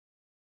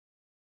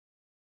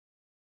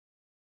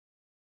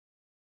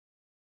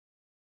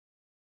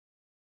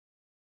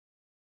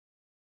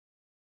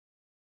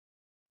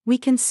We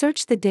can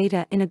search the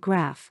data in a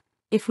graph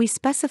if we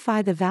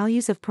specify the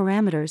values of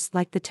parameters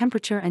like the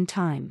temperature and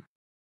time.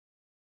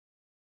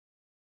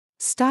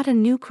 Start a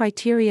new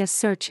criteria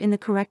search in the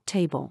correct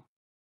table.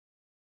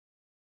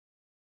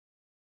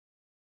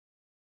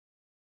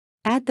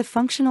 Add the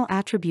functional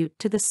attribute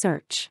to the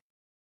search.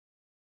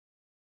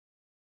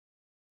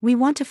 We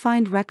want to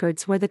find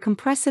records where the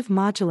compressive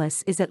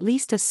modulus is at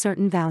least a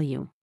certain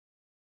value.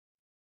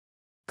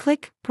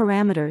 Click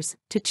Parameters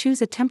to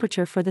choose a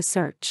temperature for the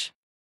search.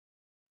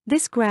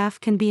 This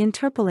graph can be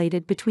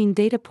interpolated between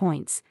data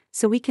points,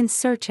 so we can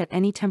search at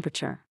any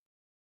temperature.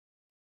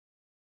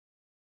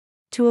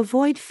 To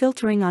avoid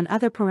filtering on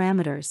other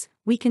parameters,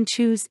 we can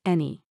choose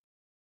Any.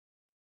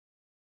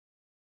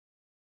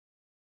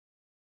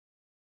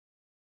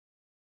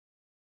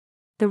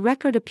 The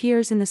record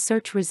appears in the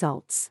search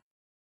results.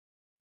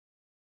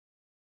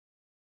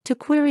 To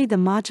query the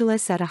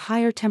modulus at a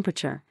higher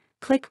temperature,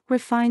 click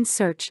Refine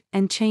Search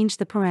and change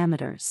the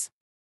parameters.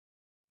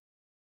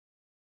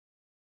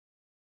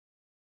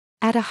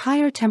 At a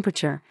higher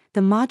temperature,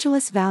 the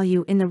modulus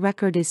value in the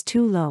record is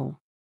too low.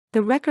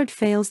 The record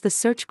fails the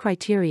search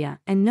criteria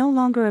and no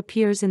longer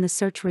appears in the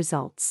search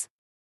results.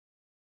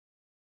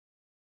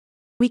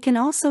 We can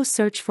also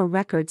search for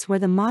records where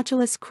the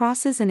modulus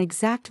crosses an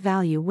exact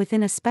value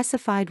within a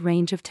specified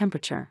range of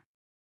temperature.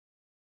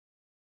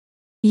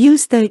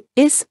 Use the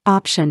is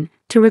option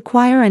to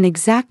require an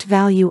exact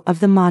value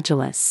of the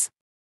modulus.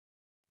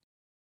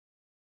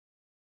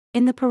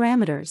 In the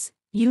parameters,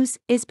 use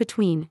is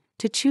between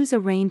to choose a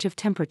range of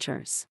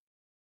temperatures.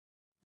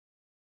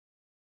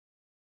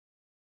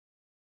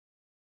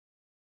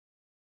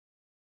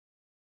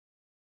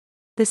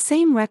 The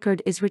same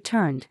record is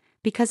returned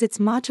because its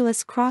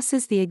modulus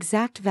crosses the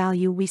exact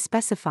value we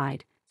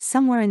specified,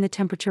 somewhere in the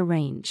temperature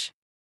range.